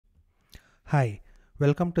Hi,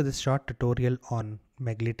 welcome to this short tutorial on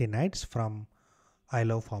Meglitinides from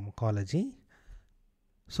ilovepharmacology.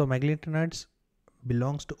 So Meglitinides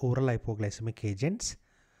belongs to oral hypoglycemic agents.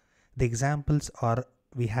 The examples are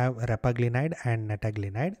we have repaglinide and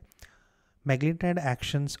netaglinide. Meglitinide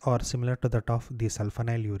actions are similar to that of the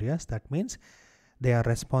sulfonylureas. That means they are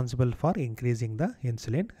responsible for increasing the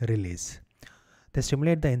insulin release. They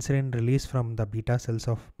stimulate the insulin release from the beta cells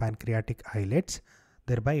of pancreatic islets.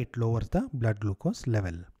 Thereby it lowers the blood glucose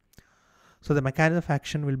level. So the mechanism of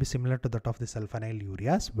action will be similar to that of the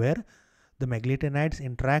sulfonylureas, where the meglitinides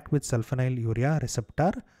interact with sulfonylurea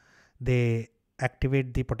receptor. They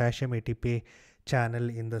activate the potassium ATP channel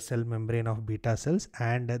in the cell membrane of beta cells,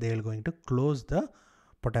 and they are going to close the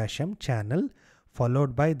potassium channel,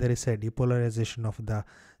 followed by there is a depolarization of the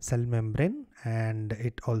cell membrane, and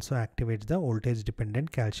it also activates the voltage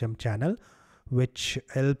dependent calcium channel, which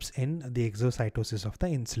helps in the exocytosis of the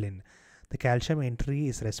insulin. The calcium entry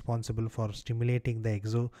is responsible for stimulating the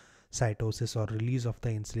exocytosis or release of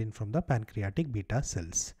the insulin from the pancreatic beta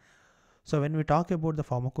cells. So when we talk about the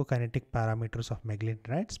pharmacokinetic parameters of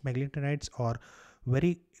meglitinides, meglitinides are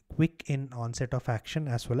very quick in onset of action,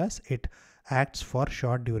 as well as it acts for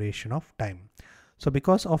short duration of time. So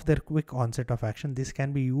because of their quick onset of action, this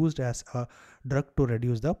can be used as a drug to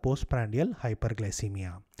reduce the postprandial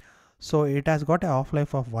hyperglycemia. So it has got a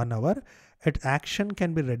half-life of 1 hour. Its action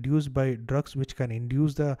can be reduced by drugs which can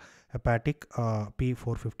induce the hepatic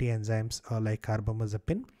P450 enzymes like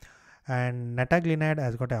carbamazepine, and netaglinide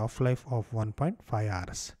has got a half-life of 1.5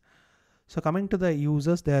 hours. So coming to the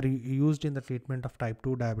uses, they are used in the treatment of type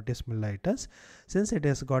 2 diabetes mellitus. Since it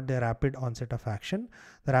has got the rapid onset of action,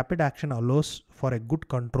 the rapid action allows for a good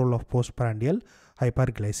control of postprandial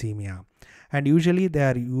hyperglycemia, and usually they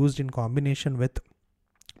are used in combination with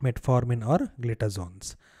metformin or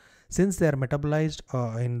glitazones. Since they are metabolized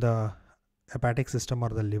in the hepatic system or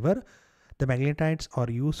the liver, the meglitinides are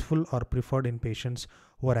useful or preferred in patients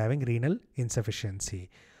who are having renal insufficiency.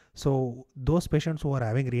 So those patients who are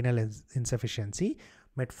having renal insufficiency,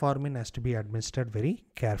 metformin has to be administered very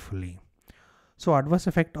carefully. So adverse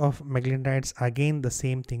effect of meglitinides, again the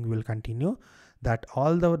same thing will continue, that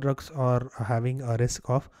all the drugs are having a risk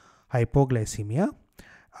of hypoglycemia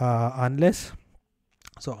unless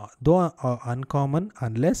uncommon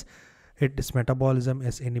unless its metabolism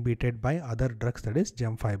is inhibited by other drugs, that is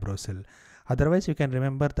gemfibrozil. Otherwise, you can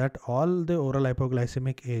remember that all the oral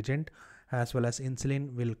hypoglycemic agent as well as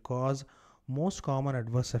insulin will cause most common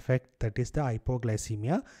adverse effect, that is the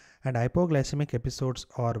hypoglycemia, and hypoglycemic episodes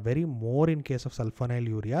are very more in case of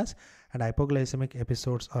sulfonylureas, and hypoglycemic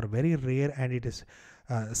episodes are very rare, and it is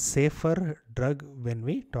a safer drug when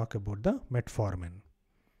we talk about the metformin.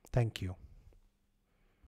 Thank you.